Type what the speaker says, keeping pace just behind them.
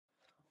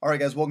Alright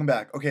guys, welcome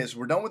back. Okay, so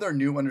we're done with our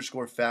new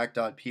underscore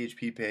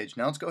fact.php page.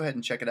 Now let's go ahead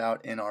and check it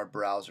out in our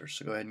browser.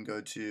 So go ahead and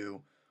go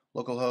to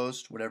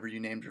localhost, whatever you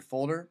named your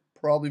folder,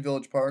 probably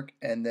Village Park,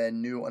 and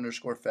then new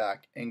underscore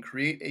fact, and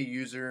create a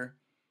user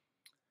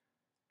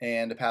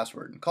and a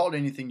password, and call it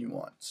anything you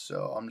want.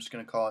 So I'm just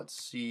going to call it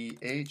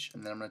CH,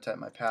 and then I'm going to type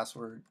my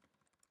password,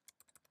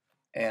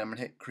 and I'm going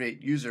to hit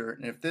create user.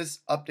 And if this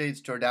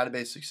updates to our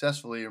database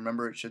successfully,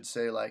 remember it should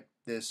say like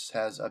this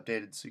has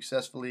updated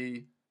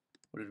successfully.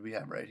 What did we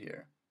have right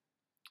here?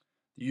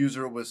 The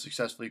user was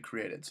successfully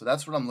created. So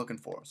that's what I'm looking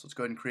for. So let's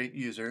go ahead and create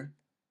user.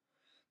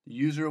 The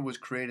user was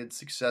created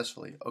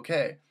successfully.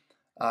 Okay,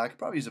 I could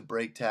probably use a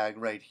break tag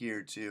right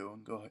here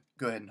too. Go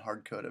ahead and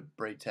hard code a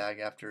break tag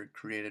after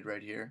created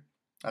right here,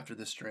 after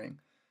this string.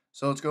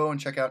 So let's go and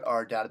check out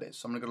our database.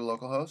 So I'm going to go to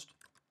localhost,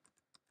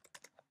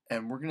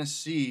 and we're going to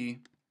see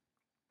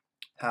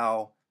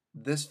how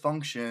this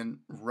function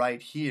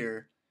right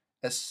here,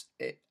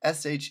 SHA1,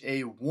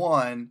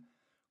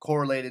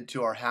 correlated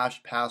to our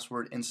hashed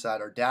password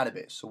inside our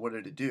database. So what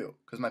did it do?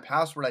 Because my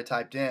password I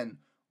typed in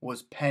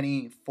was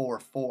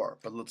penny44,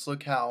 but let's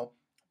look how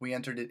we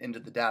entered it into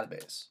the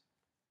database.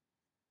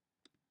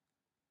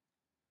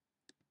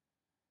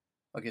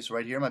 Okay, so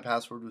right here my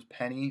password was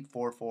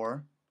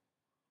penny44,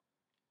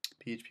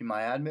 PHP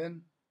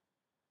myadmin,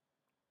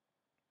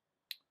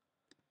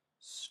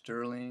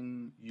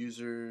 Sterling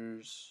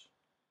users.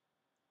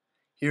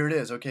 Here it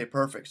is. Okay,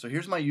 perfect. So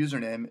here's my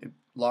username. It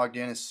logged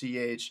in as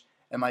CH,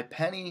 and my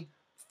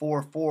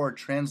penny44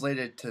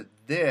 translated to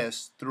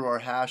this through our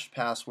hashed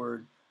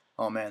password.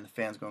 Oh man, the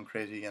fan's going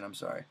crazy again. I'm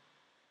sorry.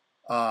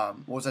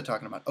 What was I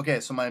talking about? Okay,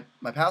 so my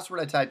password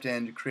I typed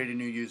in to create a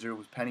new user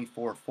was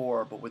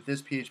penny44, but with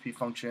this PHP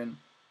function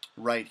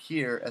right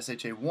here,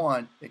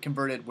 SHA1, it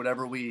converted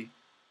whatever we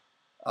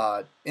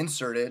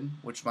inserted,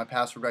 which my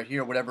password right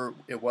here, whatever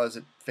it was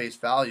at face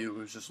value, it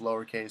was just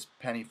lowercase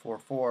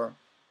penny44,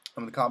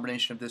 and with the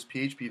combination of this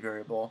PHP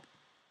variable,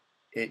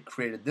 it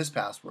created this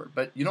password.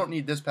 But you don't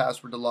need this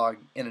password to log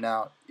in and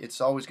out.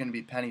 It's always going to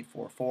be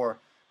penny44,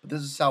 but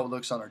this is how it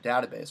looks on our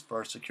database for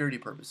our security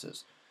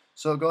purposes.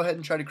 So go ahead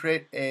and try to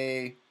create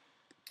a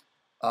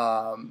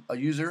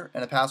user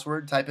and a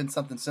password. Type in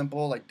something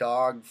simple like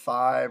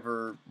dog5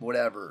 or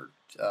whatever,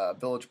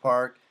 Village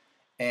Park,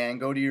 and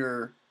go to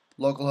your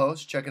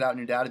localhost, check it out in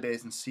your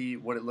database, and see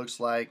what it looks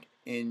like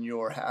in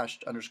your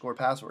hashed underscore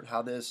password,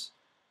 how this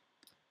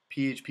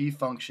PHP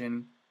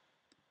function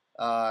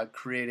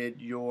created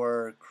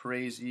your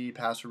crazy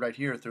password right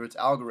here through its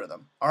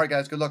algorithm. Alright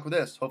guys, good luck with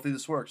this. Hopefully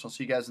this works. I'll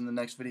see you guys in the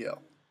next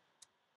video.